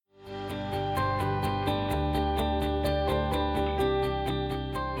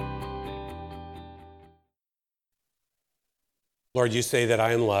Lord, you say that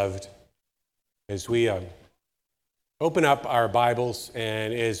I am loved. As we open up our Bibles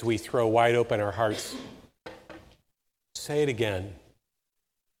and as we throw wide open our hearts, say it again.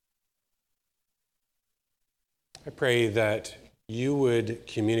 I pray that you would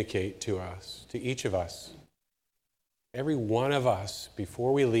communicate to us, to each of us, every one of us,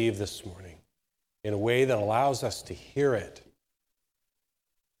 before we leave this morning, in a way that allows us to hear it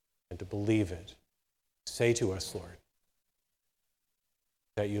and to believe it. Say to us, Lord,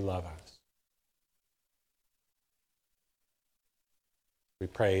 that you love us. We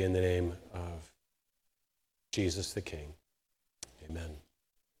pray in the name of Jesus the King. Amen.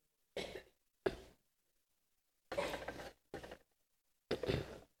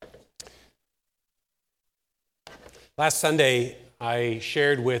 Last Sunday, I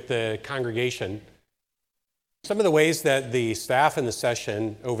shared with the congregation some of the ways that the staff in the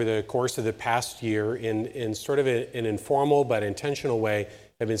session over the course of the past year, in sort of an informal but intentional way,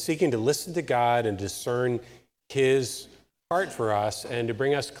 have been seeking to listen to God and discern His heart for us and to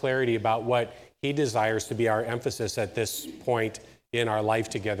bring us clarity about what He desires to be our emphasis at this point in our life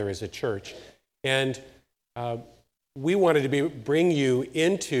together as a church. And we wanted to bring you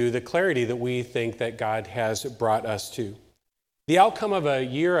into the clarity that we think that God has brought us to. The outcome of a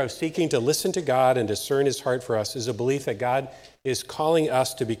year of seeking to listen to God and discern His heart for us is a belief that God is calling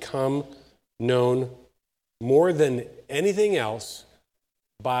us to become known more than anything else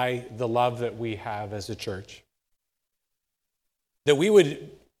by the love that we have as a church. That we would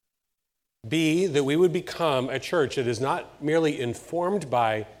become a church that is not merely informed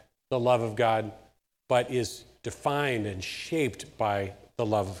by the love of God, but is defined and shaped by the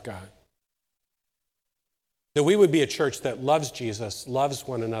love of God. That we would be a church that loves Jesus, loves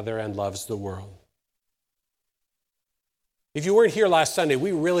one another, and loves the world. If you weren't here last Sunday,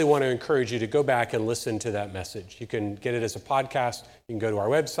 we really want to encourage you to go back and listen to that message. You can get it as a podcast. You can go to our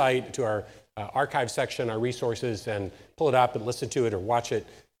website, to our archive section, our resources, and pull it up and listen to it or watch it.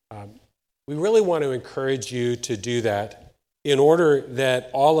 We really want to encourage you to do that in order that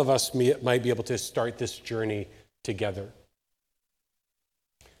all of us might be able to start this journey together.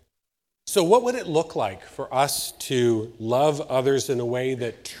 So what would it look like for us to love others in a way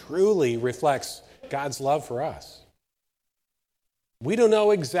that truly reflects God's love for us? We don't know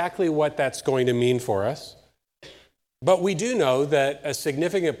exactly what that's going to mean for us, but we do know that a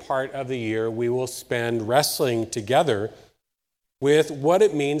significant part of the year we will spend wrestling together with what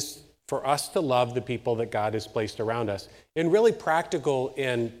it means for us to love the people that God has placed around us in really practical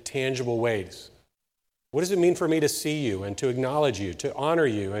and tangible ways. What does it mean for me to see you and to acknowledge you, to honor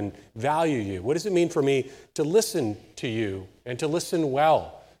you and value you? What does it mean for me to listen to you and to listen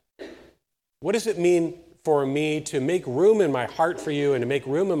well? What does it mean for me to make room in my heart for you and to make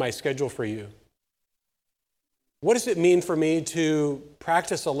room in my schedule for you? What does it mean for me to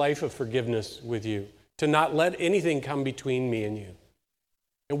practice a life of forgiveness with you, to not let anything come between me and you?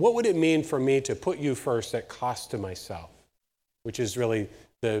 And what would it mean for me to put you first at cost to myself, which is really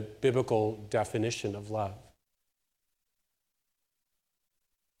the biblical definition of love?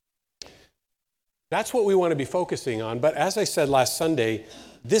 That's what we want to be focusing on. But as I said last Sunday,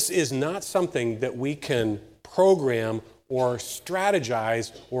 this is not something that we can program or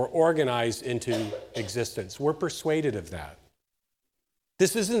strategize or organize into existence. We're persuaded of that.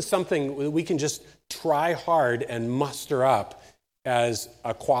 This isn't something that we can just try hard and muster up as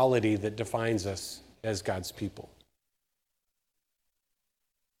a quality that defines us as God's people.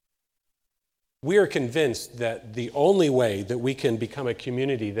 We are convinced that the only way that we can become a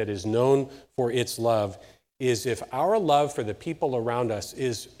community that is known for its love is if our love for the people around us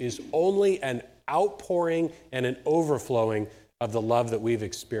is only an outpouring and an overflowing of the love that we've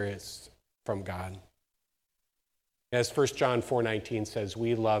experienced from God. As 1 John 4:19 says,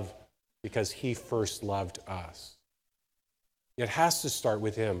 we love because He first loved us. It has to start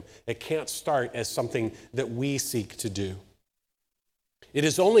with Him. It can't start as something that we seek to do. It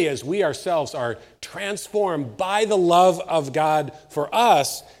is only as we ourselves are transformed by the love of God for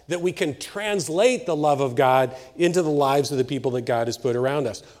us that we can translate the love of God into the lives of the people that God has put around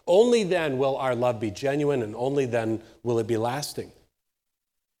us. Only then will our love be genuine, and only then will it be lasting.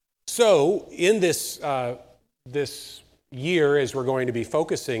 So in this year, as we're going to be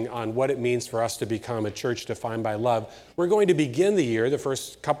focusing on what it means for us to become a church defined by love, we're going to begin the year, the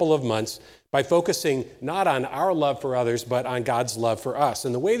first couple of months, by focusing not on our love for others, but on God's love for us.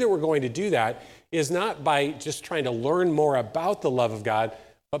 And the way that we're going to do that is not by just trying to learn more about the love of God,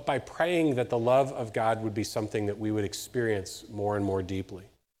 but by praying that the love of God would be something that we would experience more and more deeply.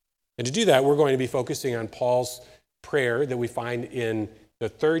 And to do that, we're going to be focusing on Paul's prayer that we find in the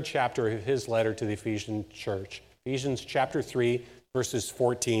 3rd chapter of his letter to the Ephesian church, Ephesians chapter 3, verses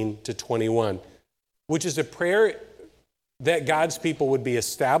 14 to 21, which is a prayer that God's people would be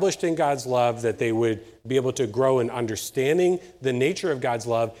established in God's love, that they would be able to grow in understanding the nature of God's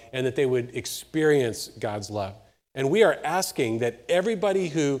love, and that they would experience God's love. And we are asking that everybody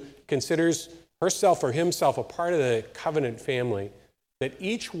who considers herself or himself a part of the covenant family, that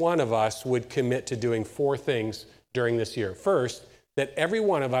each one of us would commit to doing 4 things during this year. First, that every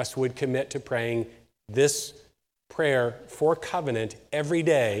one of us would commit to praying this prayer for covenant every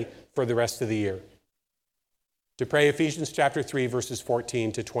day for the rest of the year. To pray Ephesians chapter 3, verses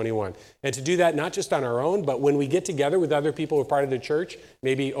 14 to 21. And to do that not just on our own, but when we get together with other people who are part of the church,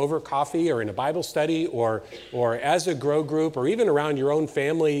 maybe over coffee or in a Bible study or as a grow group or even around your own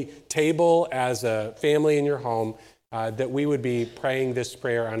family table as a family in your home, that we would be praying this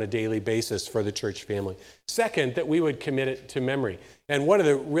prayer on a daily basis for the church family. Second, that we would commit it to memory. And one of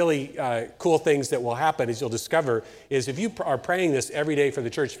the really cool things that will happen, as you'll discover, is if you are praying this every day for the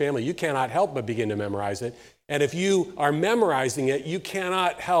church family, you cannot help but begin to memorize it. And if you are memorizing it, you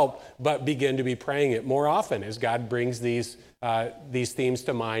cannot help but begin to be praying it more often as God brings these themes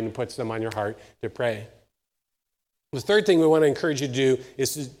to mind and puts them on your heart to pray. The third thing we want to encourage you to do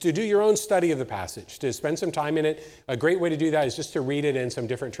is to do your own study of the passage, to spend some time in it. A great way to do that is just to read it in some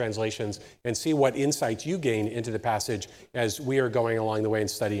different translations and see what insights you gain into the passage as we are going along the way and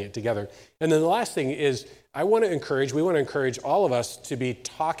studying it together. And then the last thing is we want to encourage all of us to be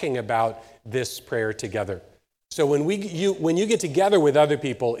talking about this prayer together. So when you get together with other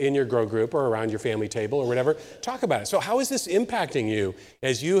people in your grow group or around your family table or whatever, talk about it. So how is this impacting you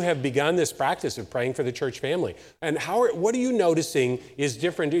as you have begun this practice of praying for the church family? And what are you noticing is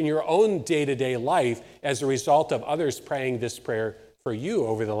different in your own day-to-day life as a result of others praying this prayer for you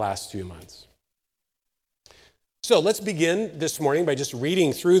over the last few months? So let's begin this morning by just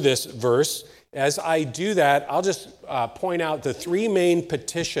reading through this verse. As I do that, I'll just point out the 3 main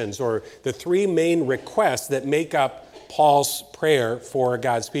petitions or the 3 main requests that make up Paul's prayer for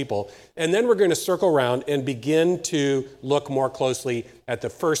God's people. And then we're going to circle around and begin to look more closely at the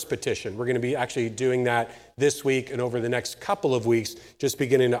first petition. We're going to be actually doing that this week and over the next couple of weeks, just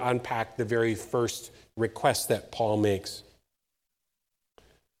beginning to unpack the very first request that Paul makes.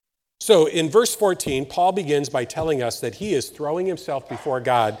 So in verse 14, Paul begins by telling us that he is throwing himself before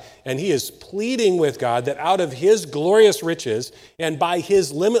God and he is pleading with God that out of his glorious riches and by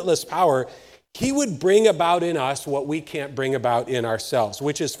his limitless power, he would bring about in us what we can't bring about in ourselves,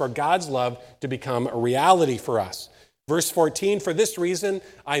 which is for God's love to become a reality for us. Verse 14, for this reason,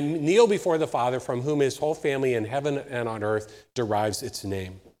 I kneel before the Father from whom his whole family in heaven and on earth derives its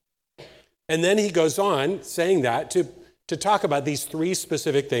name. And then he goes on saying that to talk about these 3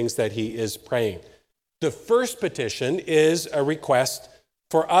 specific things that he is praying. The first petition is a request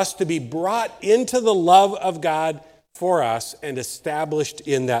for us to be brought into the love of God for us and established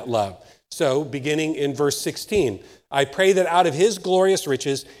in that love. So beginning in verse 16, I pray that out of his glorious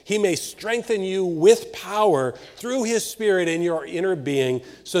riches, he may strengthen you with power through his Spirit in your inner being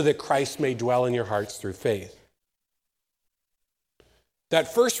so that Christ may dwell in your hearts through faith.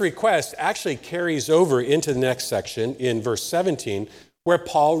 That first request actually carries over into the next section in verse 17, where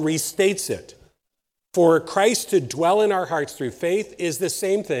Paul restates it. For Christ to dwell in our hearts through faith is the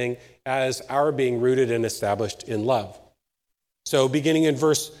same thing as our being rooted and established in love. So beginning in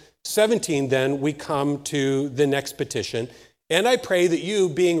verse 17, then, we come to the next petition. And I pray that you,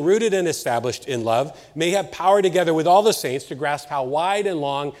 being rooted and established in love, may have power together with all the saints to grasp how wide and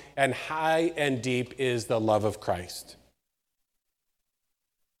long and high and deep is the love of Christ.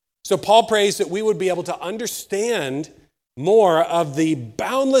 So Paul prays that we would be able to understand more of the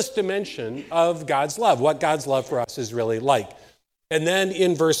boundless dimension of God's love, what God's love for us is really like. And then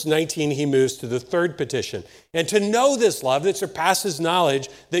in verse 19, he moves to the third petition. And to know this love that surpasses knowledge,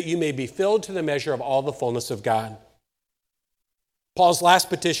 that you may be filled to the measure of all the fullness of God. Paul's last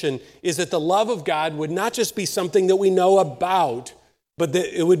petition is that the love of God would not just be something that we know about, but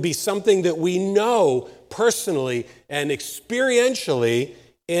that it would be something that we know personally and experientially,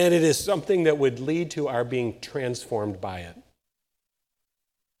 and it is something that would lead to our being transformed by it.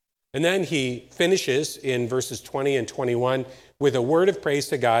 And then he finishes in verses 20 and 21 with a word of praise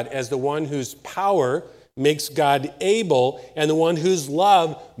to God as the one whose power makes God able and the one whose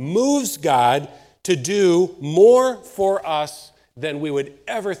love moves God to do more for us than we would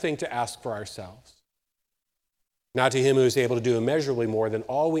ever think to ask for ourselves. Now to him who is able to do immeasurably more than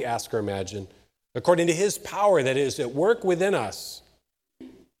all we ask or imagine, according to his power that is at work within us.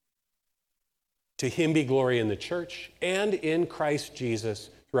 To him be glory in the church and in Christ Jesus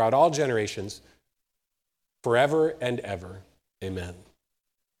throughout all generations, forever and ever. Amen.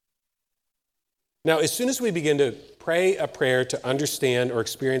 Now, as soon as we begin to pray a prayer to understand or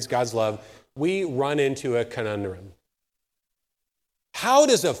experience God's love, we run into a conundrum. How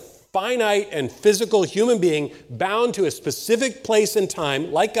does a finite and physical human being bound to a specific place and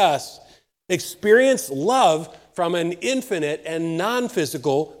time, like us, experience love from an infinite and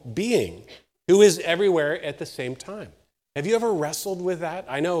non-physical being who is everywhere at the same time? Have you ever wrestled with that?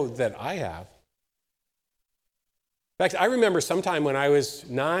 I know that I have. In fact, I remember sometime when I was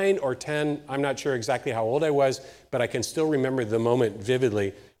 9 or 10, I'm not sure exactly how old I was, but I can still remember the moment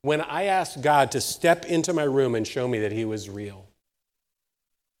vividly, when I asked God to step into my room and show me that he was real.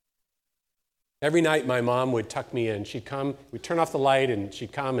 Every night my mom would tuck me in. She'd come, we'd turn off the light, and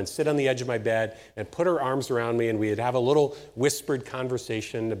she'd come and sit on the edge of my bed and put her arms around me, and we'd have a little whispered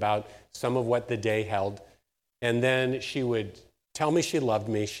conversation about some of what the day held. And then she would tell me she loved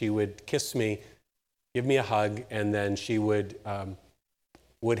me. She would kiss me, give me a hug, and then she would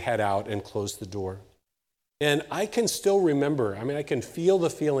head out and close the door. And I can still remember, I can feel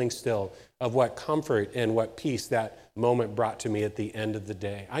the feeling still of what comfort and what peace that moment brought to me at the end of the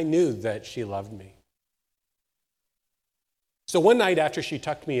day. I knew that she loved me. So one night after she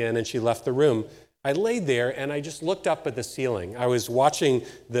tucked me in and she left the room, I laid there and I just looked up at the ceiling. I was watching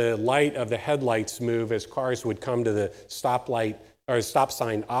the light of the headlights move as cars would come to the stoplight or stop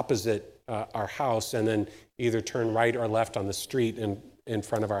sign opposite our house and then either turn right or left on the street in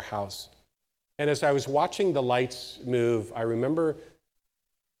front of our house. And as I was watching the lights move, I remember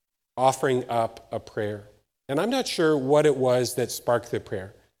offering up a prayer. And I'm not sure what it was that sparked the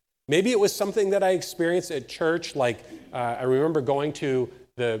prayer. Maybe it was something that I experienced at church, like I remember going to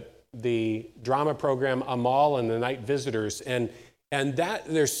the drama program Amal and the Night Visitors, and that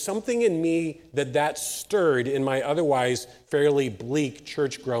there's something in me that stirred in my otherwise fairly bleak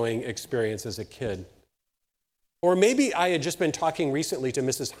church-growing experience as a kid. Or maybe I had just been talking recently to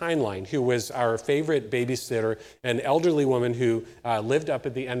Mrs. Heinlein, who was our favorite babysitter, an elderly woman who lived up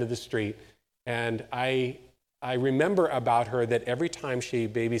at the end of the street. And I remember about her that every time she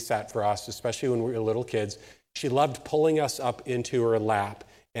babysat for us, especially when we were little kids, she loved pulling us up into her lap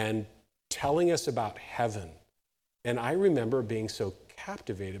and telling us about heaven. And I remember being so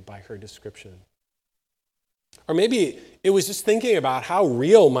captivated by her description. Or maybe it was just thinking about how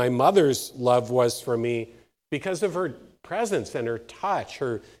real my mother's love was for me because of her presence and her touch,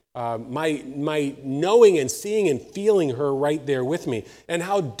 her my knowing and seeing and feeling her right there with me, and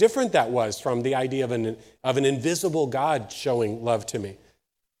how different that was from the idea of an invisible God showing love to me.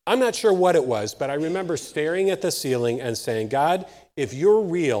 I'm not sure what it was, but I remember staring at the ceiling and saying, God, if you're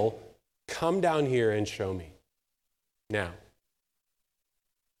real, come down here and show me now.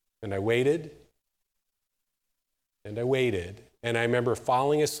 And I waited, and I waited, and I remember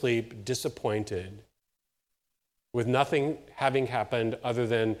falling asleep disappointed, with nothing having happened other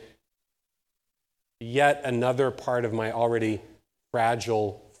than yet another part of my already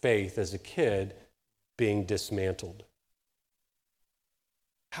fragile faith as a kid being dismantled.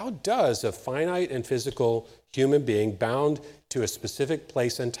 How does a finite and physical human being bound to a specific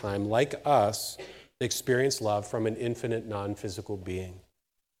place and time like us experience love from an infinite non-physical being?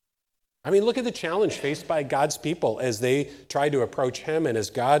 Look at the challenge faced by God's people as they tried to approach him and as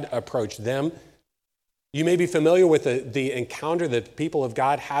God approached them. You may be familiar with the encounter that the people of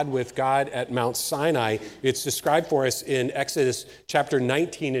God had with God at Mount Sinai. It's described for us in Exodus chapter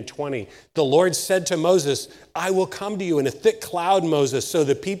 19 and 20. The Lord said to Moses, I will come to you in a thick cloud, Moses, so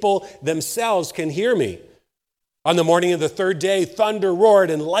the people themselves can hear me. On the morning of the third day, thunder roared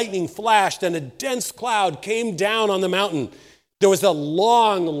and lightning flashed, and a dense cloud came down on the mountain. There was a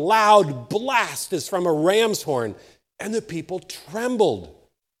long, loud blast as from a ram's horn, and the people trembled.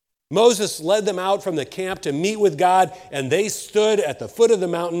 Moses led them out from the camp to meet with God, and they stood at the foot of the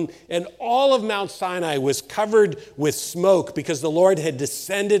mountain, and all of Mount Sinai was covered with smoke because the Lord had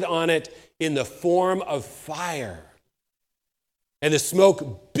descended on it in the form of fire. And the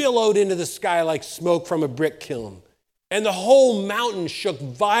smoke billowed into the sky like smoke from a brick kiln, and the whole mountain shook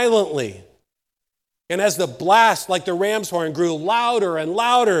violently. And as the blast, like the ram's horn, grew louder and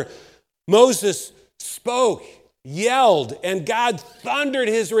louder, Moses spoke, yelled, and God thundered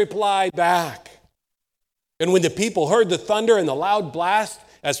his reply back. And when the people heard the thunder and the loud blast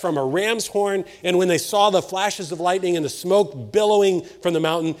as from a ram's horn, and when they saw the flashes of lightning and the smoke billowing from the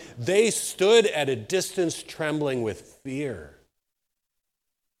mountain, they stood at a distance trembling with fear.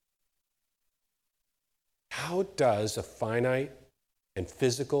 How does a finite and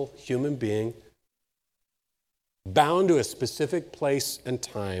physical human being bound to a specific place and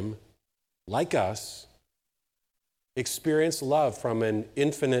time like us experience love from an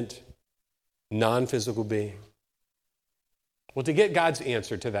infinite, non-physical being? Well, to get God's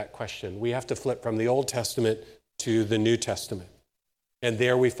answer to that question, we have to flip from the Old Testament to the New Testament. And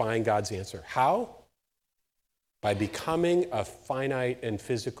there we find God's answer. How? By becoming a finite and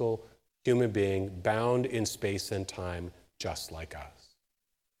physical human being bound in space and time just like us.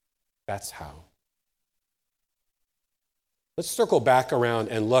 That's how. Let's circle back around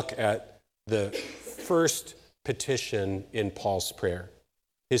and look at the first petition in Paul's prayer.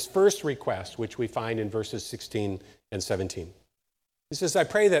 His first request, which we find in verses 16 and 17. He says, I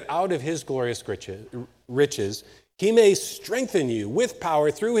pray that out of his glorious riches, he may strengthen you with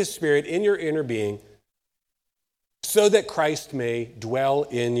power through his Spirit in your inner being, so that Christ may dwell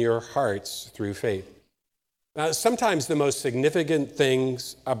in your hearts through faith. Now, sometimes the most significant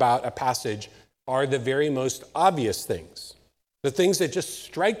things about a passage are the very most obvious things, the things that just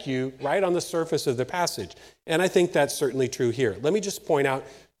strike you right on the surface of the passage. And I think that's certainly true here. Let me just point out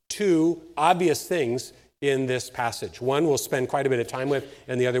two obvious things in this passage. One we'll spend quite a bit of time with,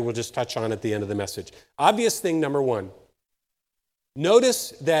 and the other we'll just touch on at the end of the message. Obvious thing number one.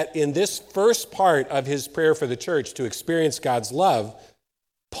 Notice that in this first part of his prayer for the church to experience God's love,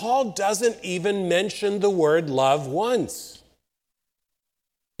 Paul doesn't even mention the word love once.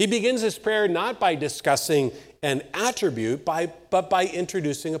 He begins his prayer not by discussing an attribute, but by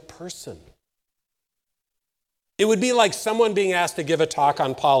introducing a person. It would be like someone being asked to give a talk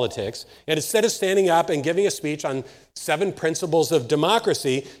on politics, and instead of standing up and giving a speech on 7 principles of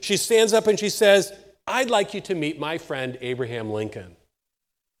democracy, she stands up and she says, I'd like you to meet my friend Abraham Lincoln.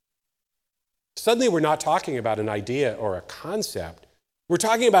 Suddenly we're not talking about an idea or a concept. We're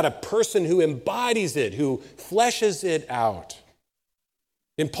talking about a person who embodies it, who fleshes it out.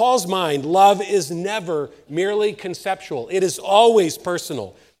 In Paul's mind, love is never merely conceptual. It is always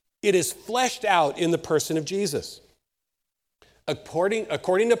personal. It is fleshed out in the person of Jesus. According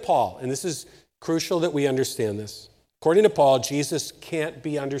to Paul, and this is crucial that we understand this, according to Paul, Jesus can't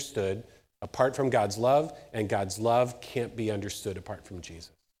be understood apart from God's love, and God's love can't be understood apart from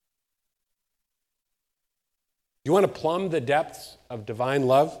Jesus. You want to plumb the depths of divine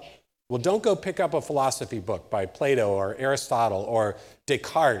love? Well, don't go pick up a philosophy book by Plato or Aristotle or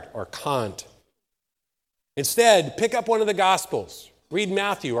Descartes or Kant. Instead, pick up one of the Gospels. Read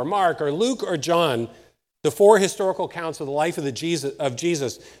Matthew or Mark or Luke or John, the 4 historical accounts of the life of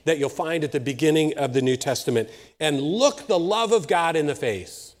Jesus that you'll find at the beginning of the New Testament, and look the love of God in the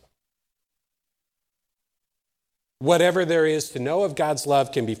face. Whatever there is to know of God's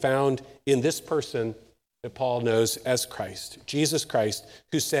love can be found in this person that Paul knows as Christ, Jesus Christ,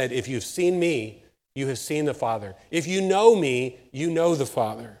 who said, if you've seen me, you have seen the Father. If you know me, you know the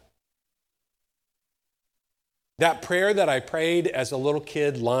Father. That prayer that I prayed as a little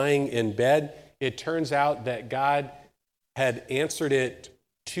kid lying in bed, it turns out that God had answered it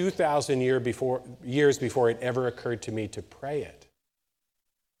 2,000 years before it ever occurred to me to pray it.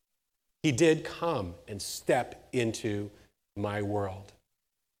 He did come and step into my world.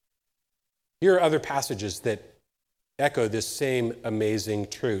 Here are other passages that echo this same amazing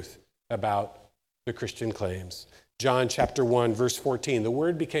truth about the Christian claims. John chapter 1, verse 14, the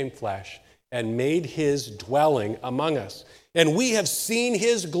Word became flesh and made his dwelling among us. And we have seen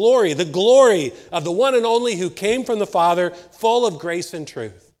his glory, the glory of the one and only who came from the Father, full of grace and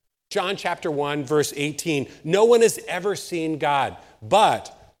truth. John chapter 1, verse 18, no one has ever seen God,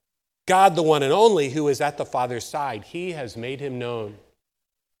 but God, the one and only, who is at the Father's side, he has made him known.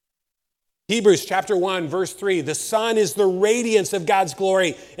 Hebrews chapter 1, verse 3, the Son is the radiance of God's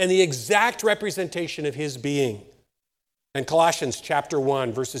glory and the exact representation of his being. And Colossians chapter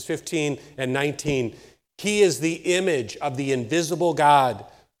 1, verses 15 and 19, he is the image of the invisible God,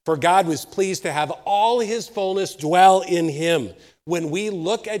 for God was pleased to have all his fullness dwell in him. When we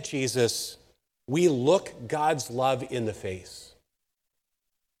look at Jesus, we look God's love in the face.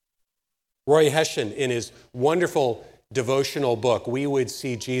 Roy Hession, in his wonderful devotional book, We Would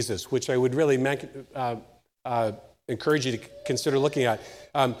See Jesus, which I would really encourage you to consider looking at.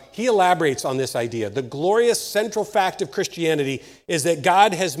 He elaborates on this idea. The glorious central fact of Christianity is that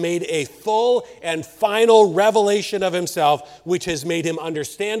God has made a full and final revelation of himself, which has made him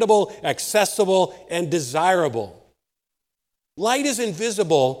understandable, accessible, and desirable. Light is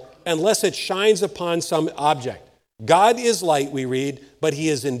invisible unless it shines upon some object. God is light, we read, but he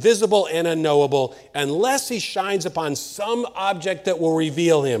is invisible and unknowable unless he shines upon some object that will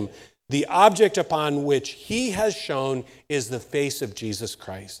reveal him. The object upon which he has shone is the face of Jesus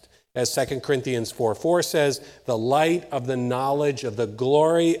Christ. As 2 Corinthians 4:4 says, the light of the knowledge of the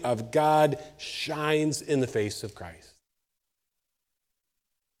glory of God shines in the face of Christ.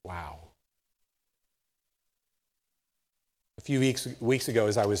 Wow. A few weeks ago,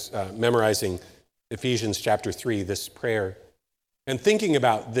 as I was memorizing Ephesians chapter 3, this prayer and thinking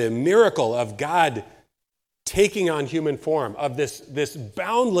about the miracle of God taking on human form, of this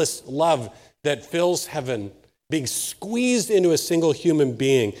boundless love that fills heaven, being squeezed into a single human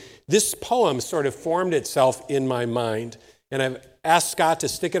being, this poem sort of formed itself in my mind. And I've asked Scott to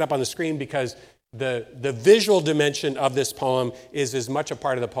stick it up on the screen because the visual dimension of this poem is as much a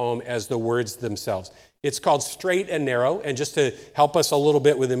part of the poem as the words themselves. It's called Straight and Narrow, and just to help us a little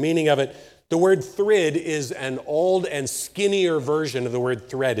bit with the meaning of it, the word thrid is an old and skinnier version of the word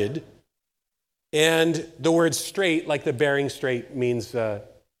threaded, and the word straight, like the Bering Strait, means a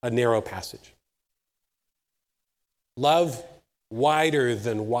narrow passage. Love wider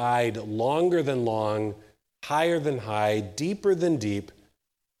than wide, longer than long, higher than high, deeper than deep,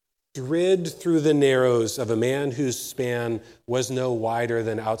 thrid through the narrows of a man whose span was no wider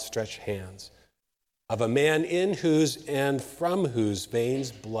than outstretched hands, of a man in whose and from whose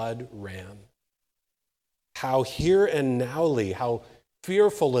veins blood ran. How here and nowly, how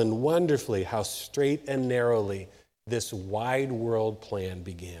fearful and wonderfully, how straight and narrowly this wide world plan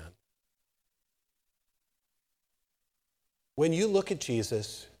began. When you look at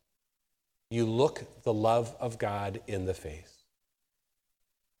Jesus, you look the love of God in the face.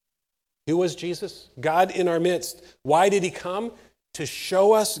 Who was Jesus? God in our midst. Why did he come? To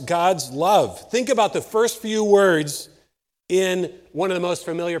show us God's love. Think about the first few words in one of the most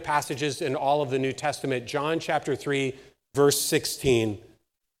familiar passages in all of the New Testament, John chapter 3, verse 16.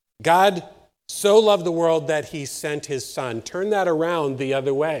 God so loved the world that he sent his son. Turn that around the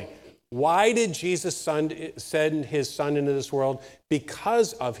other way. Why did Jesus send his son into this world?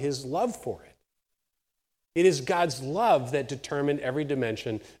 Because of his love for it. It is God's love that determined every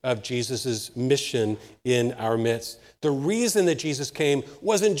dimension of Jesus' mission in our midst. The reason that Jesus came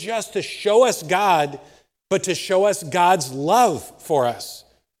wasn't just to show us God, but to show us God's love for us.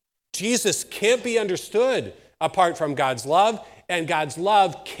 Jesus can't be understood apart from God's love, and God's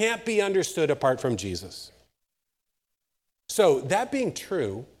love can't be understood apart from Jesus. So, that being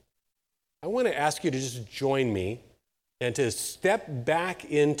true, I want to ask you to just join me and to step back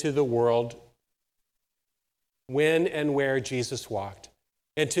into the world when and where Jesus walked,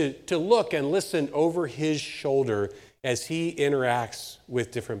 and to look and listen over his shoulder as he interacts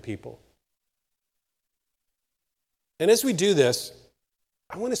with different people. And as we do this,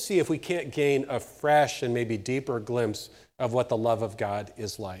 I want to see if we can't gain a fresh and maybe deeper glimpse of what the love of God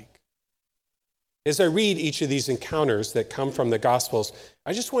is like. As I read each of these encounters that come from the Gospels,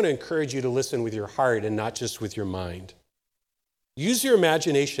 I just want to encourage you to listen with your heart and not just with your mind. Use your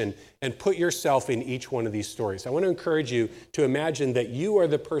imagination and put yourself in each one of these stories. I want to encourage you to imagine that you are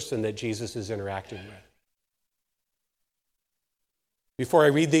the person that Jesus is interacting with. Before I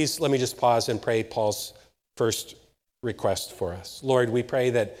read these, let me just pause and pray Paul's first request for us. Lord, we pray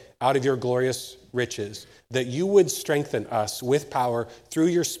that out of your glorious riches, that you would strengthen us with power through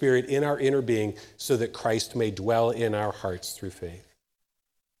your Spirit in our inner being so that Christ may dwell in our hearts through faith.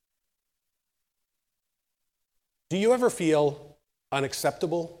 Do you ever feel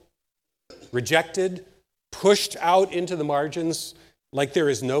unacceptable, rejected, pushed out into the margins, like there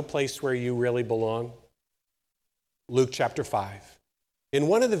is no place where you really belong? Luke chapter 5. In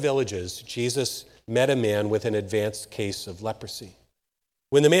one of the villages, Jesus met a man with an advanced case of leprosy.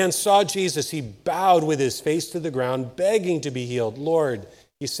 When the man saw Jesus, he bowed with his face to the ground, begging to be healed. Lord,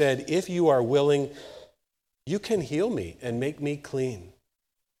 he said, if you are willing, you can heal me and make me clean.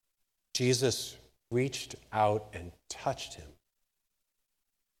 Jesus reached out and touched him.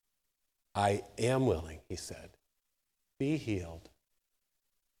 I am willing, he said. Be healed.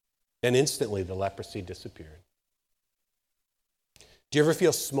 And instantly the leprosy disappeared. Do you ever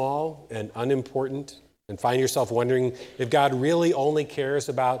feel small and unimportant and find yourself wondering if God really only cares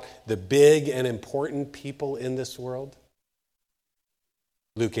about the big and important people in this world?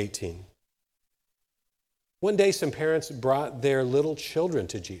 Luke 18. One day, some parents brought their little children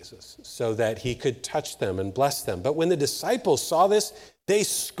to Jesus so that he could touch them and bless them. But when the disciples saw this, they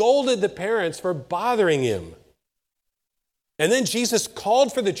scolded the parents for bothering him. And then Jesus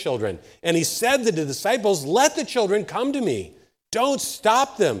called for the children, and he said to the disciples, let the children come to me. Don't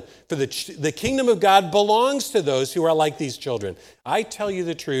stop them, for the kingdom of God belongs to those who are like these children. I tell you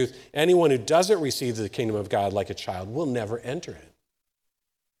the truth, anyone who doesn't receive the kingdom of God like a child will never enter it.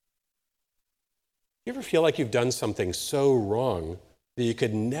 You ever feel like you've done something so wrong that you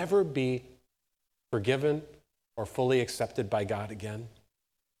could never be forgiven or fully accepted by God again?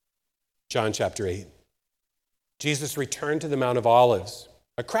 John chapter 8. Jesus returned to the Mount of Olives.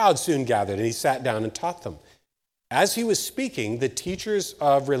 A crowd soon gathered, and he sat down and taught them. As he was speaking, the teachers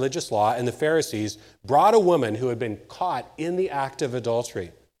of religious law and the Pharisees brought a woman who had been caught in the act of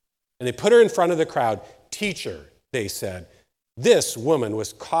adultery. And they put her in front of the crowd. Teacher, they said, This woman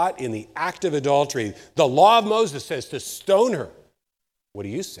was caught in the act of adultery. The law of Moses says to stone her. What do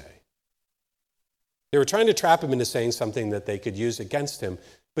you say? They were trying to trap him into saying something that they could use against him.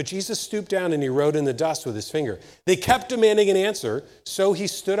 But Jesus stooped down and he wrote in the dust with his finger. They kept demanding an answer, so he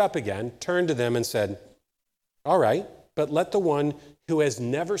stood up again, turned to them and said, "All right, but let the one who has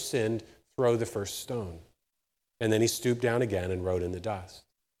never sinned throw the first stone." And then he stooped down again and wrote in the dust.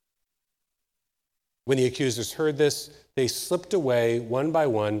 When the accusers heard this, they slipped away one by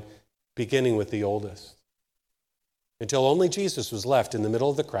one, beginning with the oldest, until only Jesus was left in the middle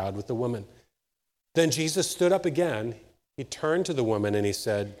of the crowd with the woman. Then Jesus stood up again. He turned to the woman and he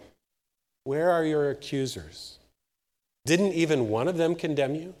said, "Where are your accusers? Didn't even one of them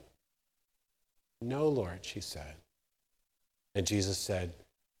condemn you?" "No, Lord," she said. And Jesus said,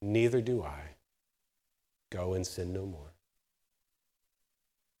 "Neither do I. Go and sin no more."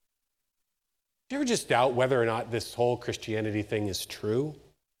 Do you ever just doubt whether or not this whole Christianity thing is true?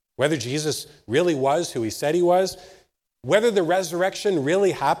 Whether Jesus really was who he said he was? Whether the resurrection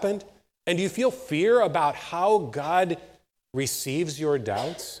really happened? And do you feel fear about how God receives your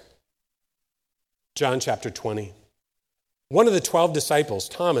doubts? John chapter 20. One of the 12 disciples,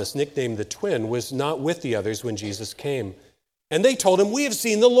 Thomas, nicknamed the twin, was not with the others when Jesus came. And they told him, "We have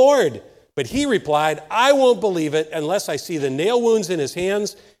seen the Lord." But he replied, "I won't believe it unless I see the nail wounds in his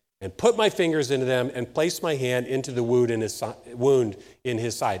hands and put my fingers into them and place my hand into the wound in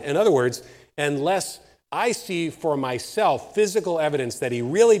his side." In other words, unless I see for myself physical evidence that he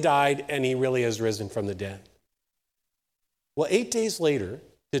really died and he really has risen from the dead. Well, 8 days later,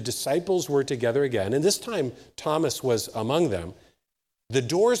 the disciples were together again, and this time Thomas was among them. The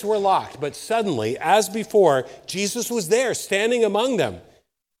doors were locked, but suddenly, as before, Jesus was there, standing among them.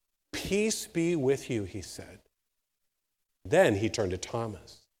 "Peace be with you," he said. Then he turned to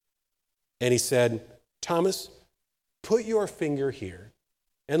Thomas, and he said, "Thomas, put your finger here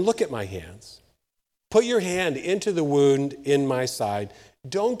and look at my hands. Put your hand into the wound in my side.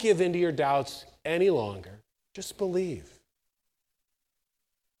 Don't give in to your doubts any longer. Just believe."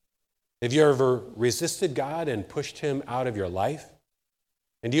 Have you ever resisted God and pushed him out of your life?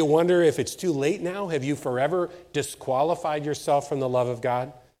 And do you wonder if it's too late now? Have you forever disqualified yourself from the love of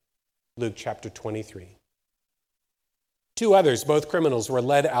God? Luke chapter 23. 2 others, both criminals, were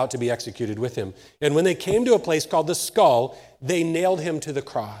led out to be executed with him. And when they came to a place called the Skull, they nailed him to the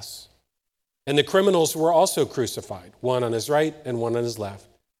cross. And the criminals were also crucified, one on his right and one on his left.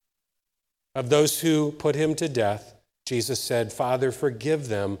 Of those who put him to death, Jesus said, "Father, forgive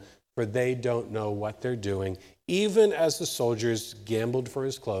them, for they don't know what they're doing," even as the soldiers gambled for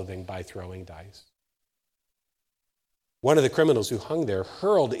his clothing by throwing dice. One of the criminals who hung there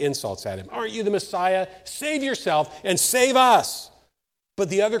hurled insults at him. "Aren't you the Messiah? Save yourself and save us." But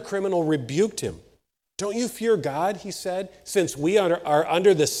the other criminal rebuked him. "Don't you fear God," he said, "since we are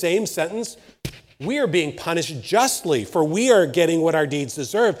under the same sentence? We are being punished justly, for we are getting what our deeds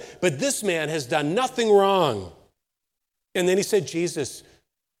deserve. But this man has done nothing wrong." And then he said, "Jesus,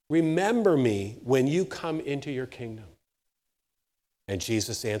 remember me when you come into your kingdom." And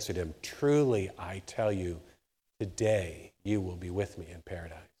Jesus answered him, "Truly, I tell you, today you will be with me in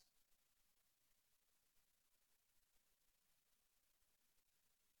paradise."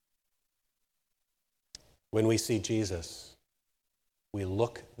 When we see Jesus, we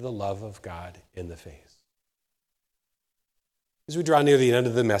look the love of God in the face. As we draw near the end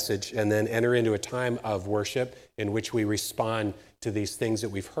of the message and then enter into a time of worship in which we respond to these things that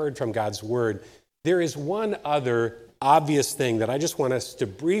we've heard from God's word, there is one other obvious thing that I just want us to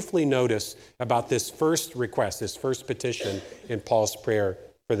briefly notice about this first request, this first petition in Paul's prayer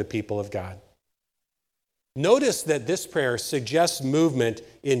for the people of God. Notice that this prayer suggests movement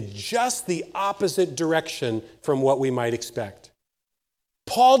in just the opposite direction from what we might expect.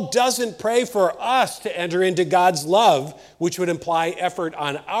 Paul doesn't pray for us to enter into God's love, which would imply effort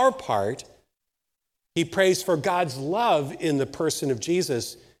on our part. He prays for God's love in the person of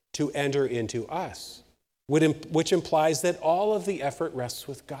Jesus to enter into us, which implies that all of the effort rests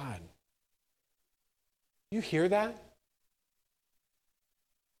with God. You hear that?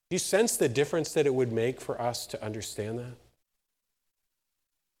 Do you sense the difference that it would make for us to understand that?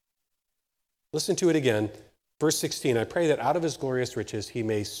 Listen to it again. Verse 16, "I pray that out of his glorious riches he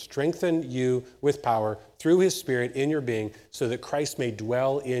may strengthen you with power through his Spirit in your being, so that Christ may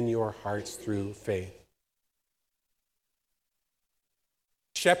dwell in your hearts through faith."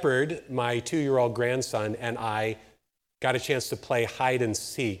 Shepard, my 2-year-old grandson, and I got a chance to play hide and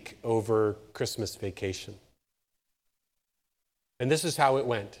seek over Christmas vacation. And this is how it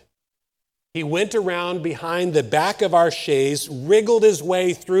went. He went around behind the back of our chaise, wriggled his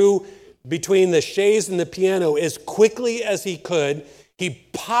way through between the chaise and the piano as quickly as he could. He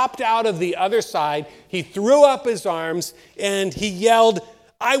popped out of the other side. He threw up his arms and he yelled,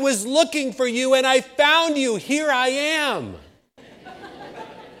 "I was looking for you and I found you. Here I am."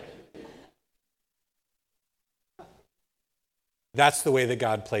 That's the way that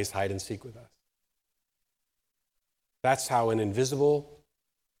God plays hide and seek with us. That's how an invisible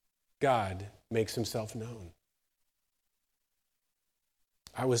God makes himself known.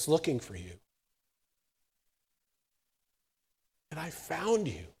 I was looking for you. And I found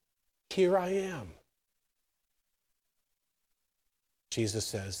you. Here I am. Jesus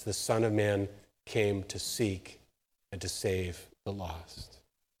says, the Son of Man came to seek and to save the lost.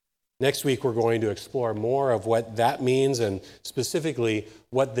 Next week, we're going to explore more of what that means and specifically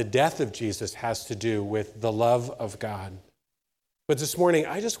what the death of Jesus has to do with the love of God. But this morning,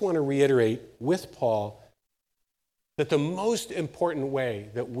 I just want to reiterate with Paul that the most important way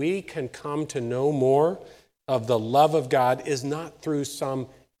that we can come to know more of the love of God is not through some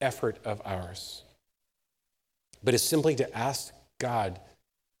effort of ours, but is simply to ask God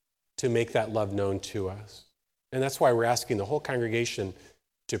to make that love known to us. And that's why we're asking the whole congregation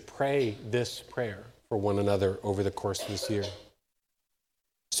to pray this prayer for one another over the course of this year.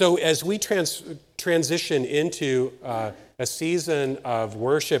 So as we transition into a season of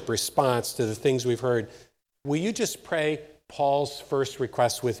worship response to the things we've heard, will you just pray Paul's first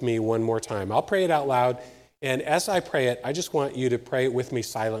request with me one more time? I'll pray it out loud, and as I pray it, I just want you to pray it with me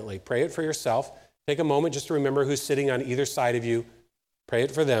silently. Pray it for yourself. Take a moment just to remember who's sitting on either side of you. Pray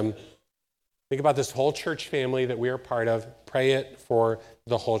it for them. Think about this whole church family that we are part of. Pray it for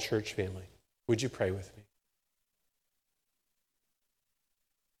the whole church family. Would you pray with me?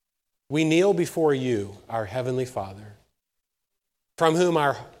 We kneel before you, our Heavenly Father, from whom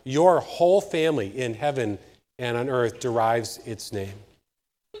your whole family in heaven and on earth derives its name.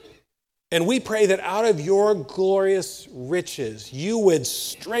 And we pray that out of your glorious riches, you would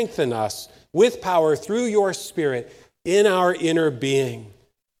strengthen us with power through your Spirit in our inner being,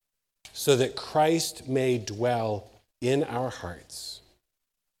 so that Christ may dwell in our hearts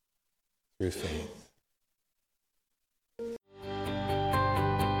through faith.